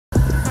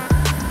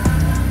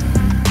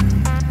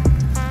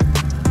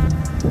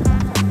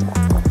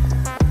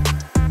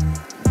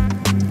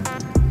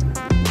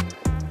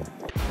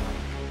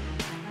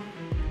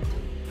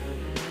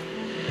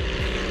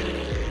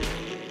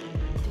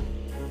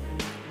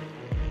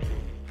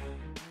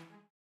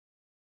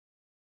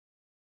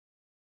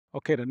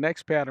Okay, the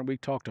next pattern we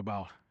talked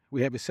about,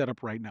 we have it set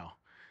up right now.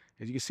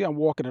 As you can see, I'm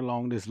walking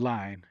along this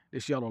line.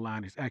 This yellow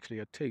line is actually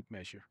a tape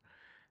measure.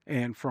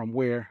 And from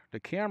where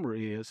the camera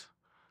is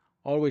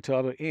all the way to the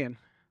other end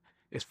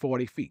is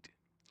 40 feet.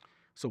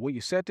 So when you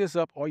set this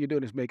up, all you're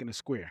doing is making a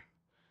square.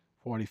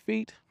 40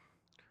 feet,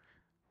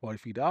 40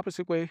 feet the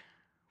opposite way,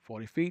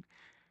 40 feet,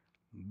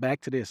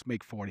 back to this,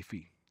 make 40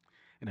 feet.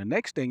 And the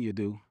next thing you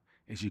do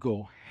is you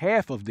go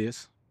half of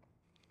this,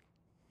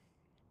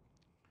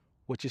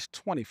 which is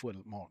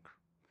 20-foot mark.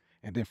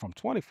 And then from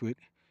 20 foot,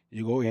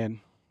 you go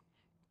in,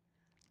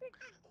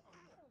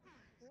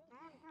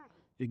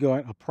 you go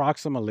in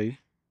approximately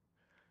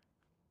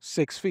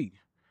 6 feet.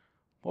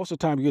 Most of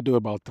the time you do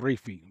about 3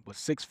 feet, but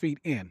 6 feet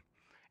in.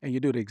 And you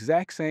do the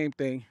exact same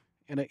thing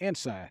in the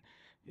inside.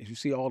 If you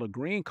see all the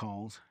green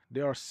cones,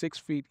 they are 6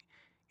 feet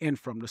in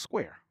from the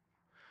square.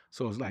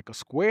 So it's like a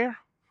square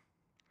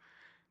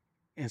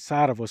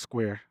inside of a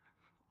square,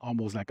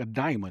 almost like a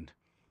diamond.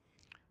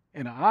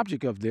 And the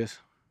object of this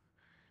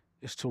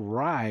is to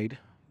ride.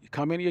 You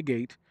come in your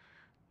gate,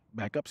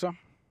 back up some,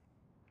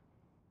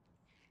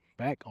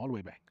 back, all the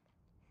way back.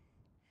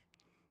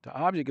 The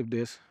object of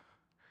this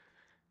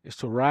is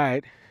to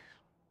ride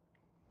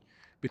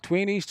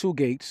between these two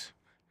gates,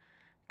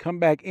 come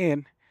back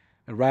in,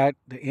 and ride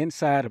the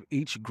inside of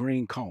each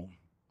green cone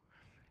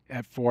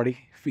at 40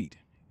 feet.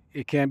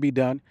 It can be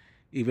done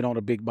even on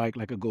a big bike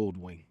like a Gold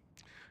Wing.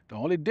 The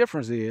only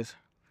difference is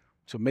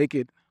to make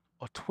it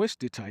a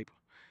twisted type,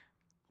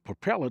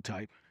 propeller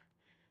type,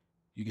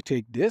 you can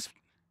take this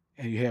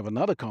and you have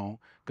another cone,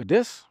 because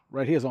this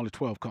right here is only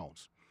 12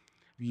 cones.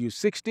 If you use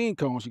 16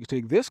 cones, you can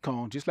take this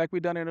cone, just like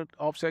we've done in an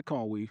offset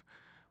cone weave,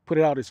 put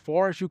it out as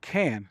far as you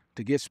can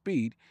to get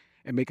speed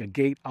and make a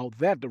gate out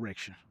that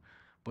direction.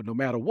 But no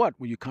matter what,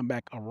 when you come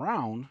back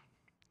around,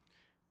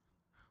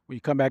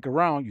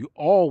 you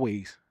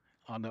always,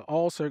 under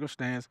all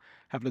circumstances,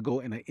 have to go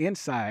in the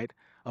inside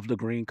of the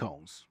green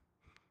cones.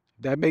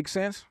 That makes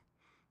sense?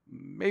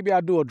 Maybe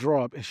I'll do a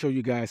draw up and show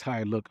you guys how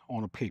it look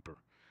on a paper.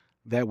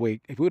 That way,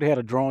 if we would have had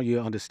a drawing,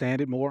 you'll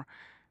understand it more.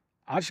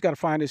 I just got to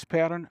find this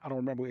pattern. I don't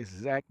remember the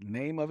exact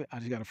name of it. I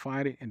just got to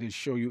find it and then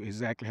show you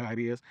exactly how it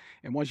is.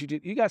 And once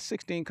you got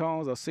 16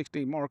 cones or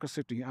 16 markers,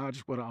 16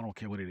 objects, but I don't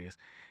care what it is.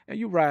 And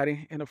you're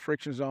riding in a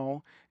friction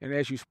zone. And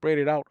as you spread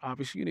it out,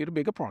 obviously you need a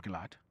bigger parking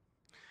lot.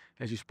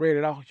 As you spread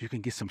it out, you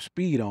can get some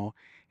speed on.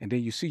 And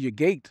then you see your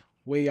gate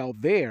way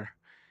out there.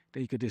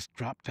 Then you could just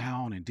drop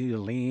down and do the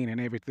lean and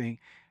everything.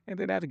 And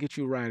then that'll get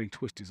you riding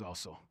twisties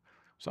also.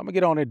 So I'm going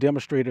to get on there,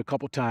 demonstrate it a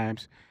couple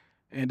times.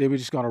 And then we're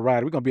just going to ride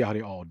it. We're going to be out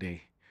here all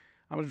day.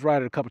 I'm going to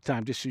ride it a couple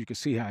times just so you can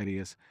see how it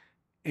is.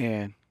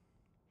 And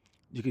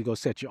you can go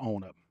set your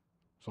own up.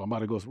 So I'm about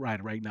to go ride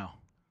it right now.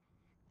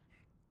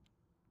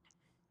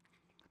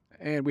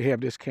 And we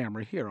have this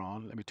camera here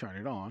on. Let me turn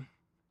it on.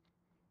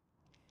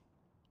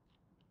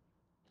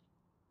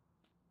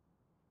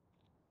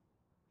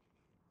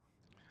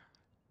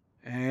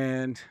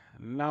 And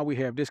now we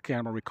have this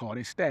camera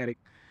recording static.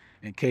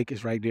 And Cake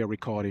is right there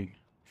recording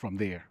from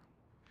there.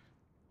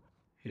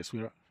 Here,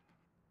 sweetheart.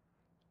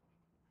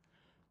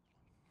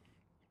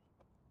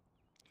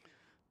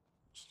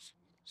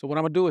 So what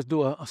I'm going to do is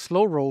do a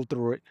slow roll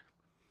through it.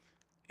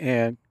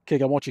 And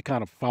Cake, I want you to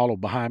kind of follow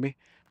behind me.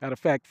 Matter of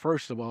fact,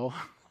 first of all,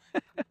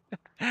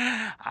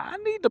 I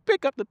need to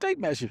pick up the tape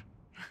measure.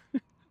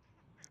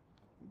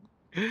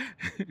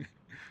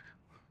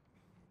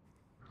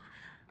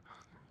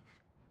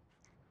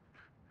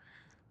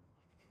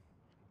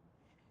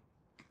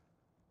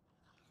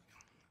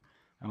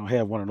 I don't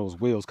have one of those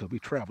wheels because we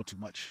travel too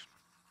much.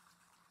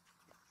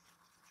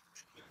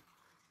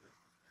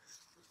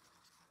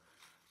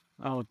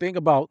 Now,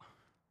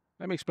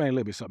 let me explain a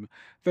little bit something.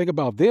 Think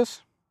about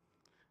this.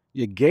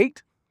 Your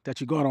gate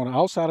that you're going on the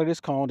outside of this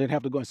cone, then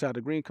have to go inside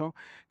the green cone,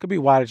 could be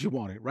wide as you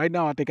want it. Right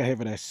now, I think I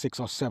have it at 6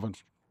 or 7,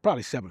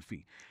 probably 7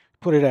 feet.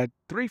 Put it at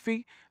 3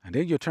 feet, and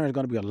then your turn is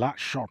going to be a lot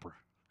sharper.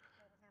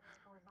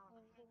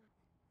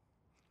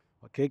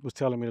 What Cake was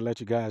telling me to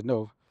let you guys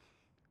know,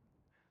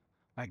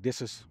 like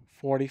this is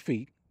 40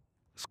 feet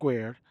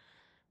squared,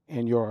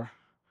 and your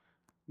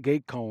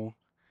gate cone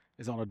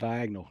is on a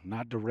diagonal,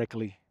 not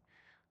directly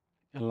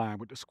in line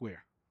with the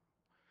square.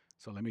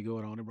 So let me go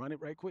on and run it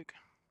right quick.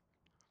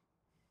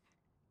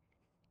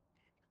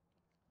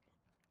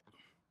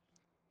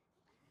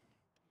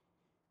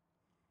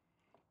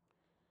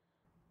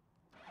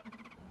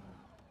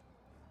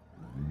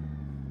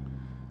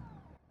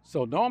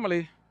 So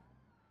normally,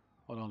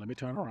 hold on, let me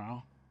turn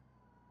around.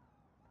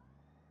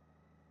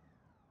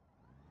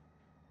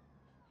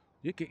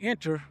 You can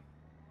enter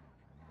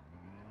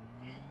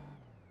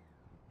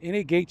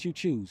any gate you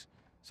choose.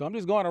 So I'm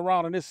just going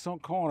around in this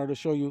corner to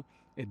show you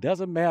it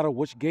doesn't matter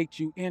which gate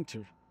you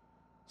enter.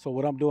 So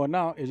what I'm doing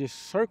now is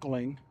just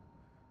circling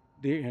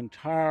the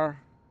entire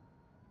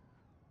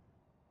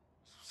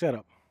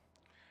setup.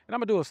 And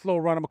I'm gonna do a slow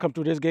run. I'm gonna come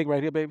through this gate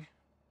right here, baby.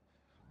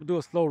 We'll do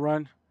a slow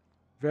run,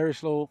 very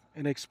slow,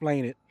 and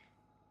explain it.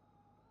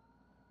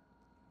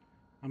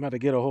 I'm gonna have to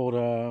get a hold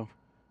of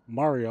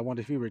Mario. I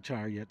wonder if he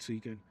retired yet, so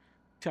you can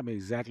tell me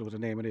exactly what the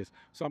name it is.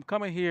 So I'm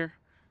coming here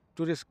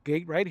through this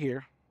gate right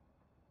here.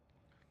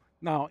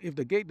 Now, if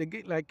the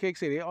gate, like Cake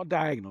said, they're all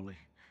diagonally.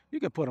 You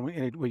can put them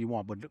anywhere you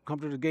want, but come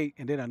to the gate,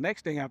 and then the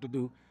next thing I have to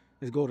do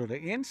is go to the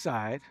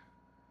inside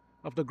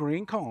of the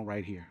green cone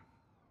right here.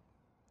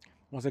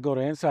 Once I go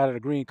to the inside of the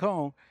green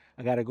cone,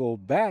 I got to go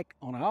back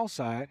on the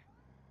outside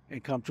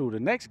and come through the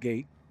next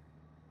gate,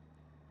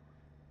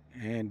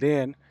 and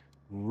then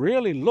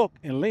really look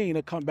and lean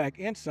to come back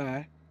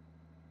inside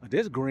of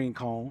this green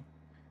cone,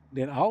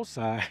 then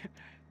outside,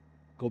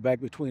 go back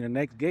between the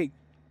next gate,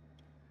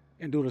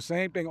 and do the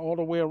same thing all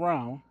the way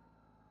around.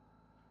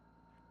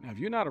 Now, if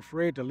you're not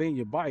afraid to lean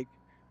your bike,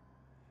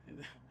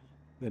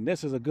 then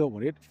this is a good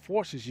one. It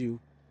forces you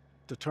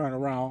to turn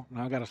around.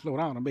 Now I got to slow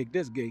down to make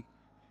this gate,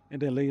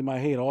 and then lean my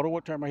head all the way,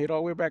 turn my head all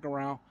the way back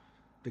around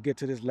to get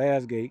to this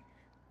last gate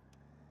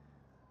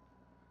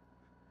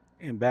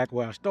and back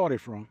where I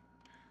started from.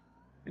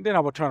 And then I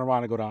will turn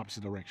around and go the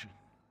opposite direction.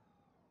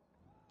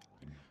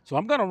 So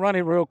I'm gonna run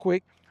it real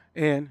quick,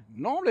 and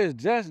normally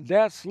it's just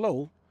that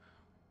slow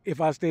if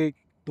I stay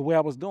the way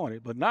I was doing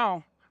it. But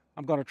now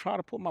I'm gonna try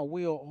to put my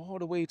wheel all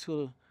the way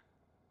to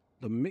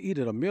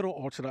either the middle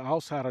or to the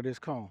outside of this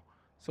cone.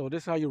 So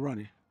this is how you run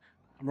it.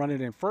 I'm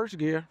running it in first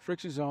gear,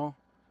 friction zone,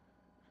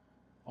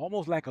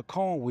 almost like a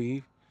cone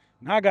weave.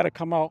 Now I gotta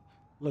come out,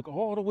 look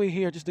all the way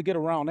here just to get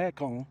around that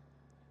cone,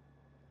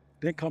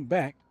 then come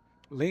back,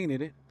 lean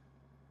it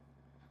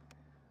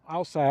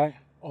outside,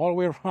 all the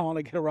way around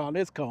to get around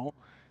this cone.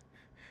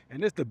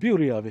 And this is the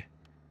beauty of it.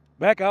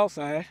 Back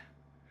outside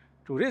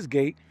through this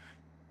gate,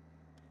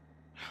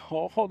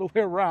 all the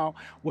way around,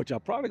 which I'm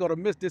probably gonna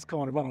miss this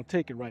cone if I don't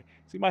take it right.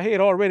 See, my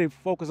head already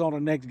focused on the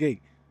next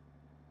gate.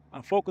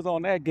 I'm focused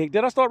on that gate.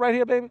 Did I start right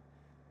here, baby?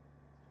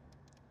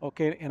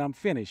 Okay, and I'm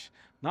finished.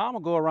 Now I'm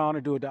gonna go around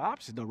and do it the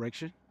opposite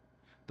direction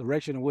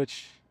in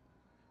which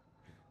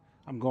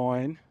I'm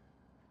going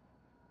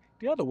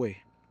the other way.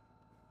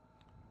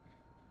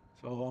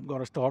 So I'm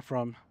gonna start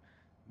from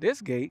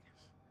this gate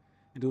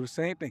and do the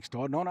same thing,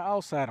 starting on the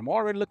outside. I'm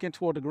already looking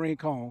toward the green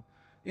cone,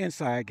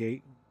 inside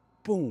gate,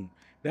 boom.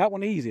 That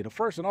one easy. The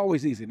first one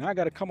always easy. Now I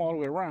got to come all the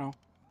way around,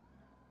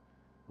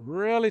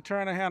 really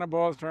turn the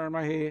handlebars, turn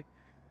my head,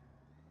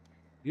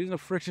 using the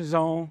friction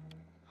zone,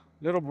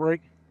 little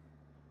brake.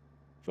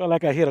 Felt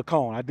like I hit a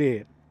cone. I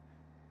did.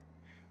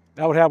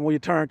 That would happen when you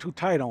turn too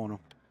tight on them.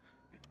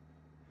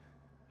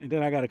 And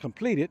then I got to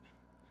complete it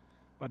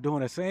by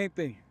doing the same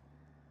thing.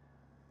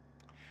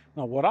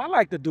 Now, what I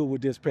like to do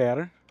with this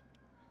pattern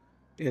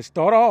is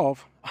start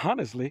off,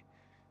 honestly,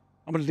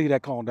 I'm going to leave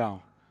that cone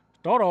down.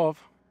 Start off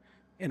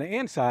in the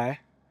inside,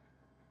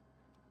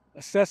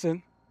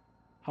 assessing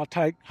how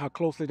tight, how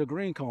closely the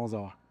green cones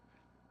are.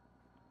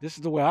 This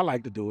is the way I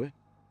like to do it.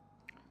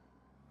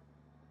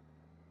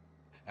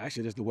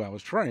 Actually, this is the way I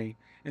was trained.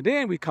 And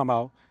then we come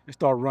out and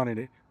start running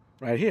it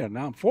right here.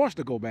 Now I'm forced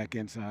to go back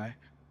inside,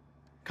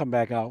 come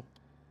back out,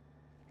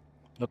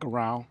 look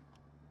around,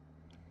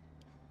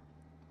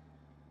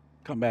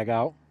 come back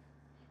out,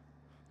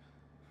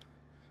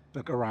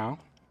 look around,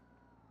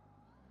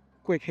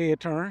 quick head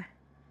turn,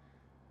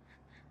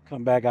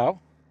 come back out.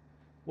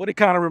 What it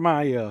kind of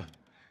remind you of?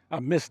 I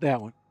missed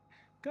that one.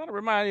 Kind of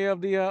remind you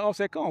of the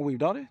offset cone weave,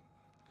 don't it?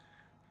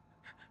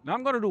 Now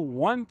I'm going to do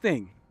one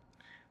thing.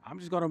 I'm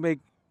just going to make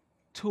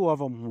two of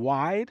them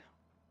wide.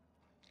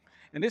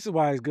 And this is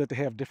why it's good to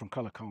have different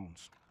color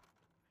cones.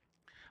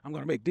 I'm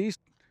going to make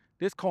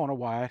this corner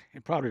wide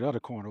and probably the other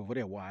corner over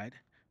there wide.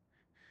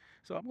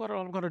 So what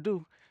I'm going to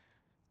do,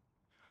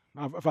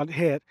 if I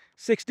had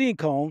 16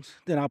 cones,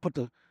 then I'll put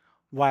the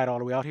wide all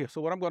the way out here. So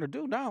what I'm going to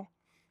do now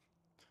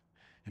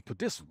and put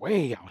this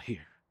way out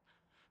here.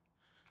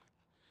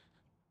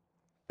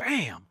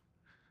 Bam!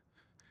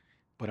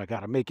 But I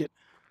got to make it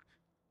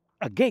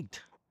a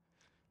gate.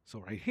 So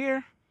right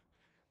here,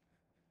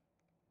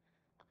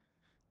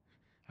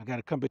 I got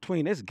to come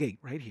between this gate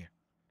right here.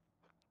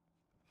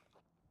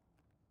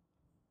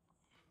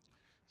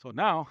 So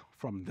now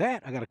from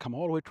that, I got to come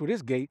all the way through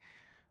this gate,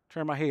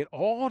 turn my head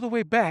all the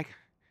way back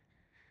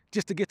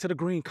just to get to the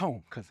green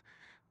cone, because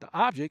the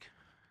object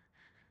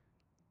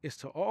is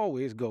to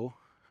always go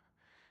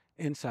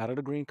inside of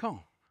the green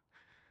cone.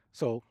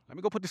 So let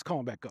me go put this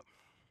cone back up.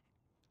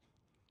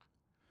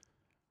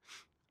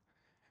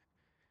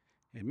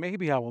 And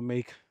maybe I will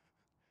make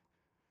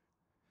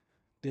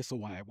this a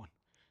wide one.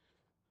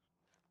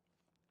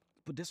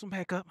 Put this one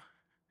back up.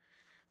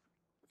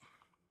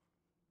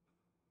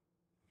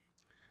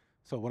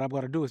 So what I'm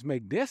going to do is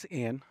make this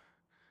end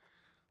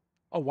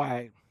a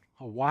wide.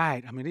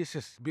 I mean, it's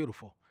just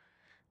beautiful.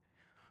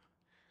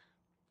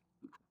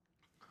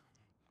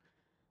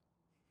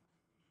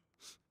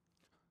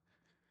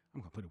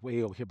 I'm going to put it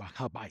way over here by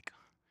her bike.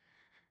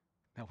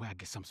 That way I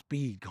get some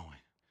speed going.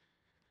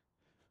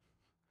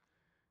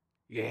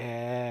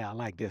 Yeah, I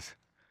like this.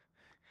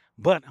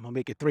 But I'm going to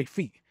make it 3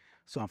 feet.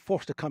 So I'm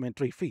forced to come in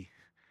 3 feet.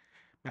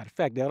 Matter of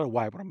fact, the other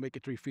wide, but I'm going to make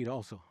it 3 feet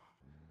also.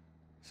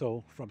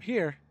 So from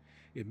here,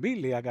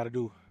 immediately I got to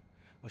do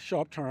a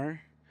sharp turn,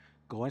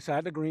 go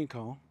inside the green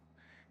cone.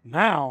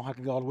 Now I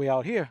can go all the way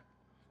out here.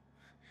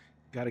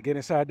 Got to get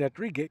inside that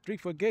 3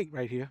 foot gate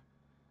right here.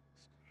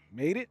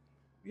 Made it?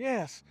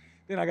 Yes.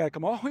 Then I got to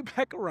come all the way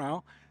back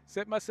around,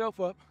 set myself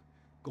up,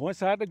 go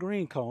inside the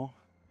green cone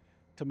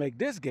to make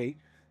this gate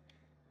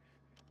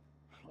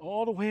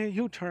all the way in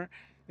U-turn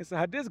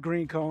inside this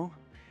green cone.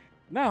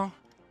 Now,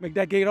 make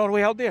that gate all the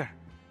way out there.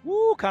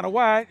 Woo, kind of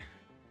wide.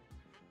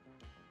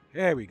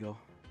 There we go.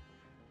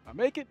 I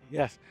make it?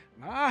 Yes.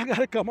 Now I got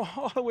to come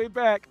all the way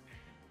back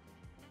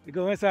to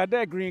go inside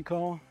that green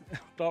cone.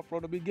 Start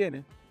from the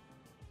beginning.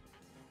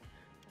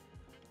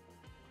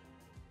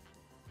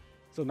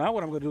 So now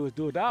what I'm going to do is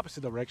do it the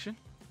opposite direction.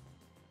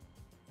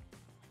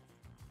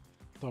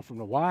 Start from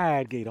the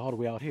wide gate all the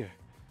way out here.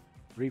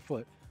 3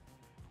 foot.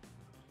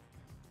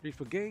 3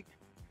 foot gate.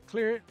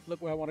 Clear it.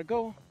 Look where I want to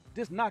go.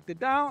 Just knocked it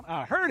down.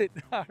 I heard it.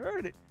 I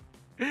heard it.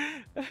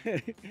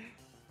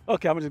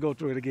 Okay, I'm going to just go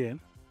through it again.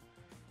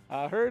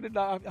 I heard it.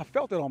 I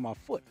felt it on my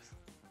foot.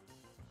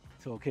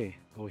 So, okay,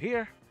 go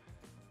here.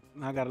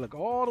 Now I got to look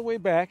all the way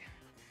back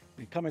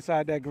and come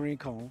inside that green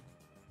cone.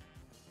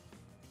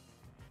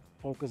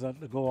 Focus on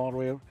to go all the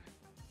way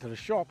to the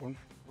sharp one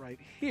right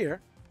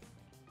here.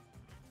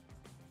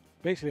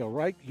 Basically a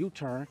right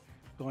U-turn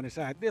going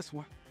inside this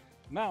one.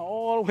 Now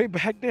all the way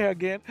back there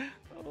again.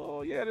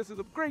 Oh yeah, this is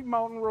a great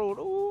mountain road.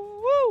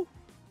 Ooh, woo.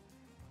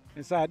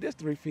 Inside this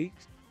 3 feet.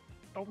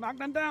 Don't knock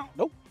them down.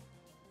 Nope.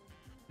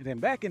 And then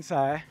back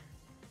inside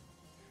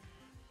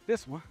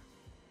this one.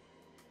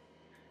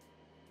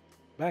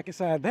 Back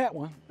inside that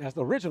one. That's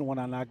the original one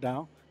I knocked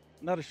down.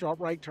 Another sharp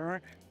right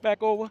turn.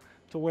 Back over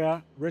to where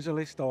I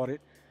originally started,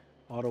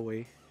 all the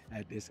way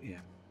at this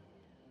end.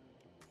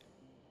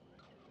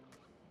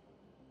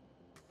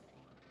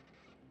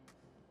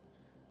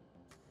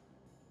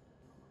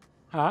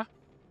 Huh?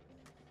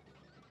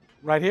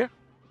 Right here?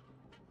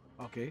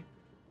 Okay.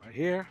 Right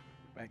here.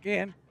 Back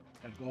in.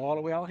 Gotta go all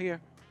the way out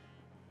here.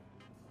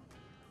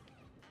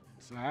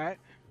 Side.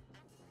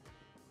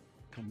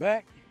 Come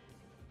back.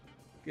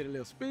 Get a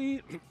little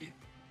speed.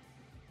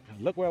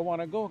 Look where I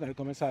want to go. Gotta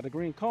come inside the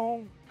green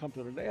cone. Come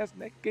to the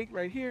next gate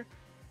right here.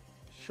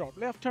 Sharp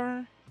left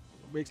turn.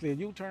 Basically a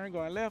U-turn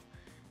going left.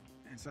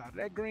 Inside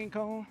that green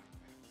cone.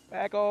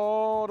 Back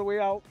all the way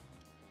out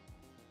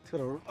to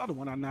the other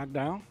one I knocked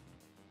down.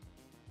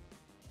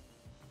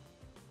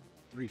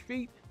 3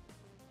 feet.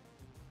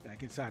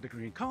 Back inside the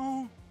green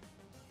cone.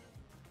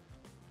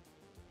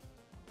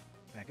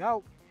 Back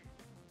out.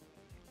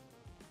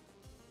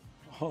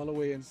 All the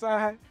way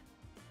inside.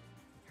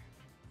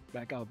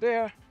 Back out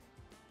there.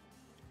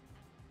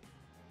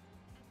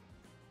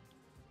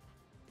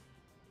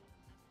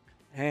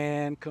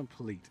 And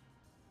complete.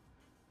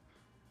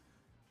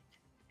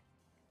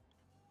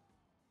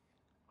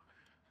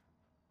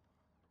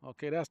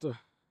 Okay, that's the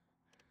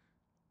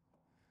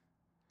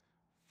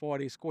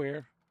 40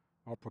 square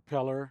or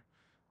propeller.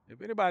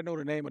 If anybody know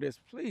the name of this,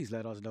 please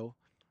let us know.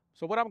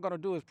 So what I'm going to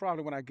do is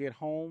probably when I get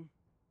home,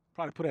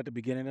 probably put at the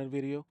beginning of the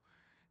video,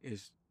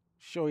 is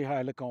show you how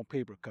I look on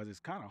paper because it's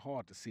kind of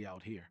hard to see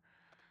out here.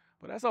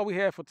 But that's all we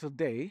have for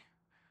today.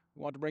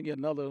 We want to bring you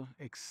another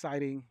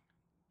exciting,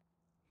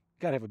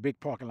 got to have a big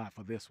parking lot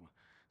for this one.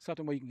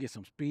 Something where you can get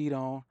some speed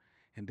on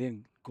and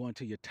then go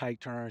into your tight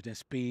turns, then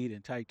speed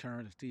and tight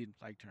turns and speed and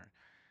tight turn.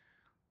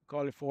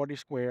 Call it 40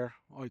 square,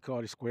 or you call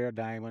it square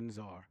diamonds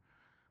or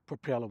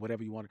propeller,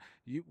 whatever you want.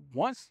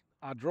 Once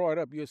I draw it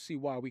up, you'll see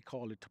why we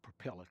call it the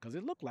propeller, because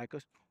it looked like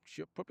a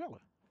ship propeller.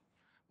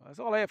 That's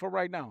all I have for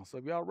right now. So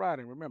if y'all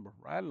riding, remember,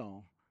 ride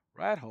long,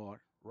 ride hard,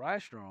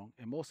 ride strong,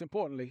 and most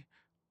importantly,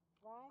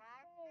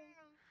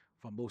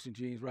 for Motion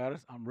Jeans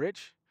Riders, I'm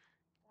Rich.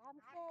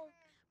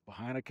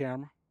 Behind the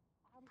camera.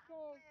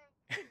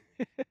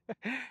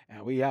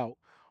 And we out.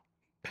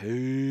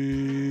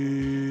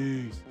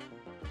 Peace.